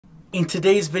In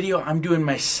today's video, I'm doing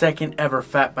my second ever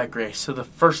fat bike race. So the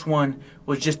first one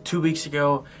was just 2 weeks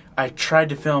ago. I tried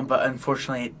to film, but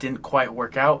unfortunately it didn't quite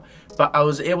work out. But I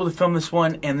was able to film this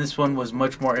one, and this one was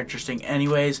much more interesting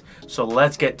anyways. So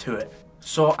let's get to it.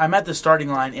 So I'm at the starting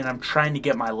line and I'm trying to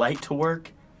get my light to work,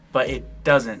 but it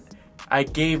doesn't. I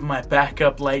gave my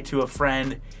backup light to a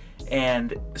friend,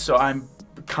 and so I'm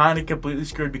kind of completely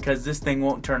screwed because this thing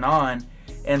won't turn on,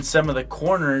 and some of the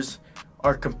corners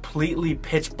are completely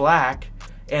pitch black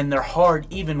and they're hard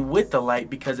even with the light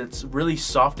because it's really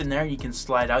soft in there. You can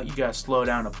slide out. You gotta slow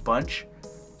down a bunch.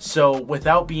 So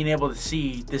without being able to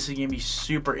see, this is gonna be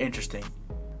super interesting.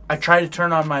 I try to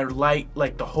turn on my light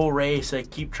like the whole race. I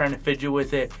keep trying to fidget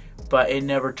with it, but it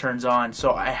never turns on.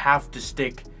 So I have to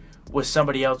stick with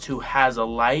somebody else who has a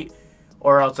light,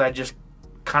 or else I just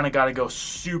kind of gotta go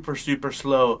super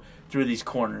slow through these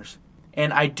corners.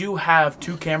 And I do have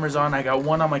two cameras on. I got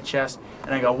one on my chest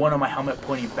and I got one on my helmet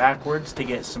pointing backwards to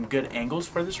get some good angles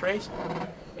for this race.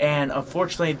 And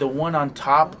unfortunately the one on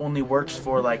top only works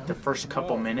for like the first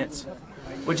couple minutes,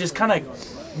 which is kind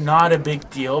of not a big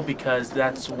deal because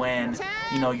that's when,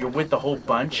 you know, you're with the whole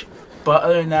bunch. But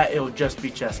other than that, it'll just be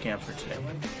chest cam for today.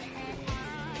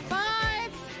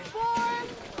 5, 4,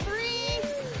 3,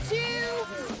 2,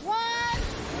 1,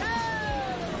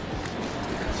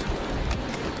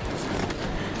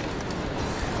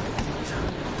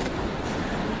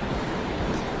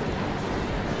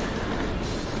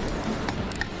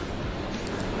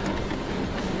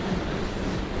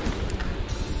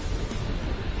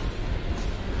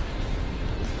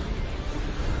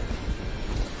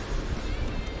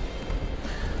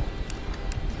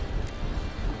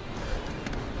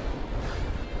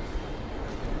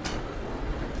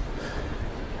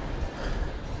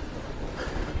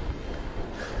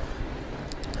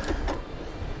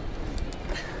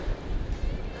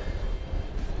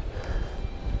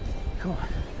 Come on,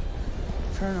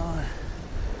 turn on.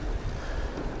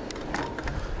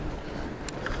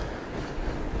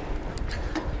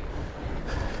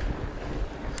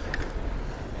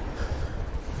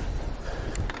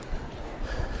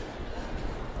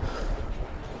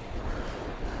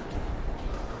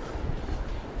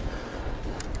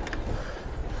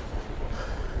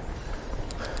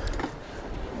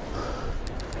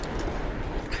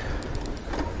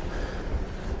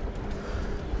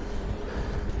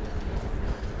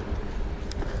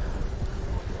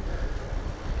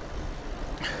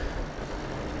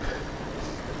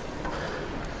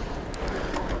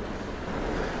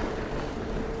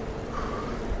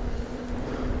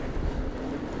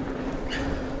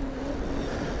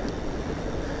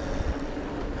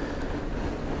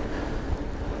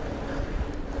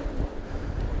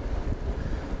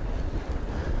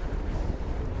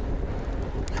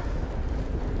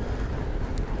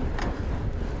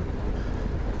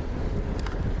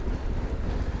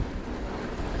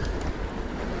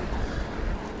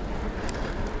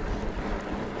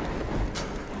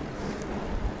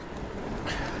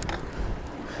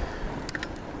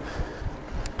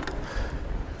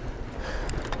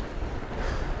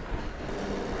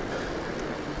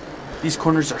 These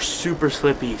corners are super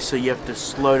slippy, so you have to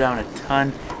slow down a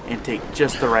ton and take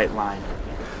just the right line.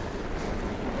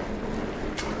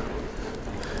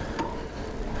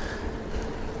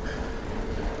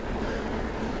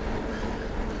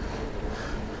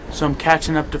 So I'm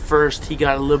catching up to first. He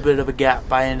got a little bit of a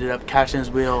gap. I ended up catching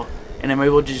his wheel, and I'm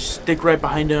able to just stick right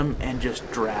behind him and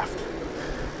just draft.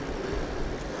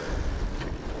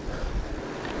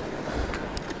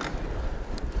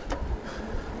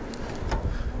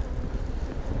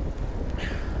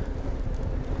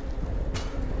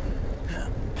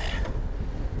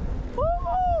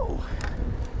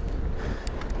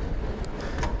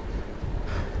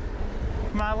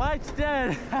 My light's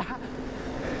dead.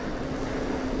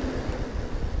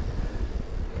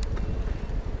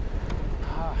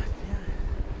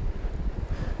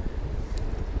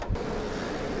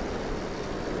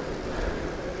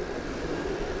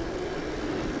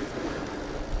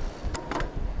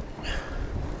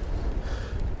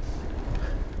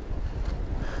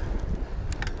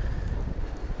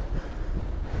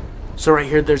 So right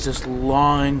here, there's this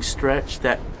long stretch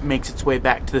that makes its way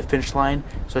back to the finish line.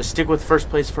 So I stick with first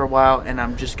place for a while, and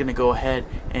I'm just gonna go ahead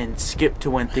and skip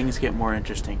to when things get more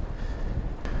interesting.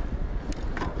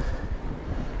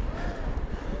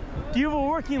 Do you have a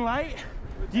working light?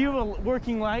 Do you have a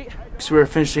working light? So we're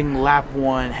finishing lap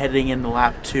 1, heading into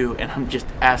lap 2, and I'm just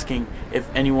asking if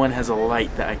anyone has a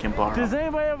light that I can borrow. Does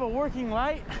anybody have a working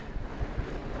light?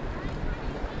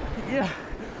 Yeah.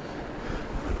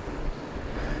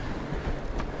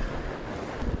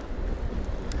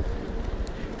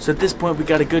 So at this point we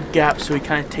got a good gap, so we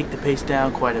kind of take the pace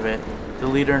down quite a bit. The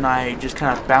leader and I just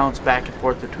kind of bounce back and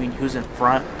forth between who's in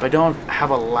front. But I don't have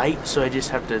a light, so I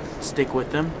just have to stick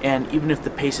with them. And even if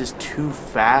the pace is too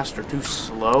fast or too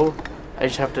slow, I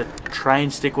just have to try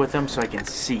and stick with them so I can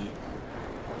see.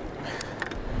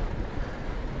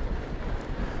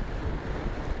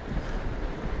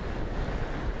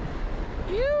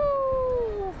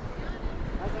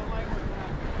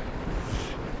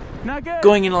 Not good.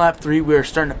 Going into lap 3, we are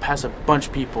starting to pass a bunch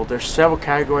of people. There's several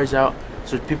categories out,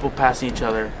 so there's people passing each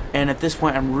other. And at this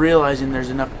point, I'm realizing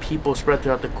there's enough people spread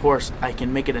throughout the course, I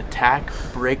can make an attack,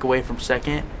 break away from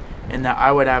second, and that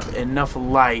I would have enough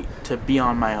light to be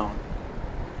on my own.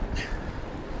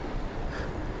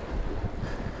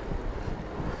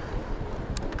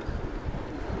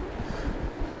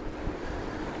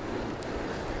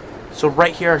 So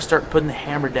right here, I start putting the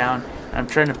hammer down. I'm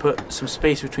trying to put some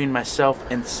space between myself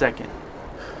and second.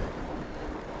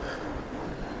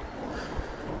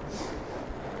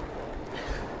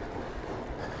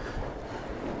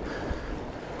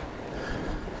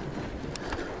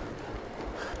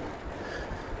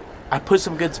 I put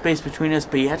some good space between us,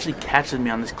 but he actually catches me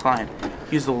on this climb.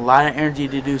 He used a lot of energy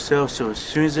to do so, so as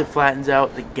soon as it flattens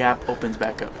out, the gap opens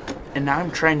back up. And now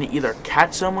I'm trying to either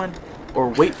catch someone or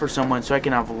wait for someone so I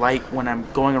can have light when I'm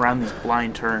going around these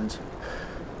blind turns.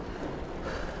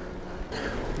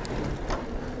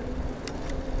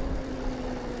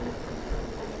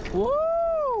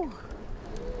 Woo!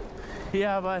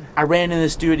 Yeah, bud. I ran into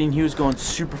this dude and he was going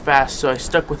super fast, so I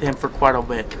stuck with him for quite a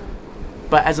bit.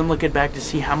 But as I'm looking back to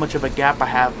see how much of a gap I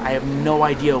have no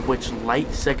idea which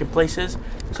light second place is.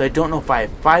 So I don't know if I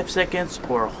have 5 seconds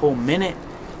or a whole minute.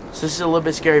 So this is a little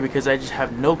bit scary because I just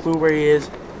have no clue where he is,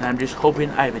 and I'm just hoping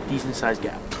I have a decent sized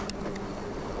gap.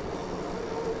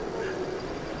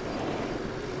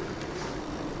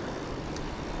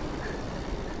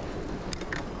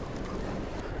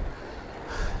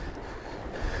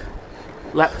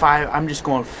 Lap 5, I'm just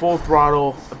going full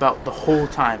throttle about the whole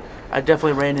time. I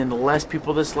definitely ran into less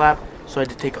people this lap, so I had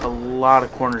to take a lot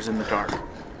of corners in the dark.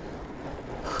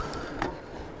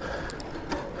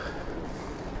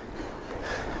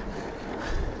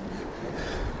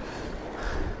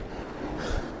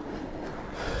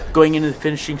 Going into the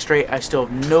finishing straight, I still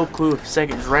have no clue if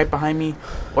second is right behind me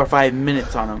or if I have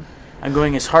minutes on him. I'm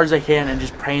going as hard as I can and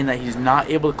just praying that he's not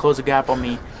able to close a gap on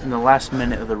me in the last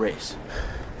minute of the race.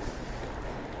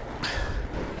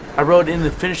 I rode in the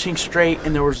finishing straight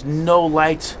and there was no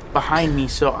lights behind me,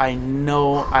 so I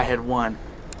know I had won.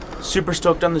 Super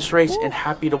stoked on this race and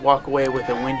happy to walk away with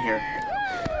a win here.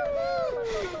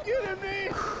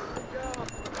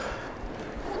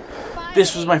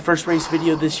 This was my first race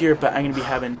video this year, but I'm going to be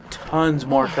having tons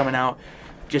more coming out.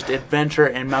 Just adventure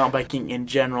and mountain biking in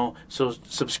general. So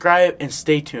subscribe and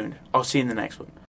stay tuned. I'll see you in the next one.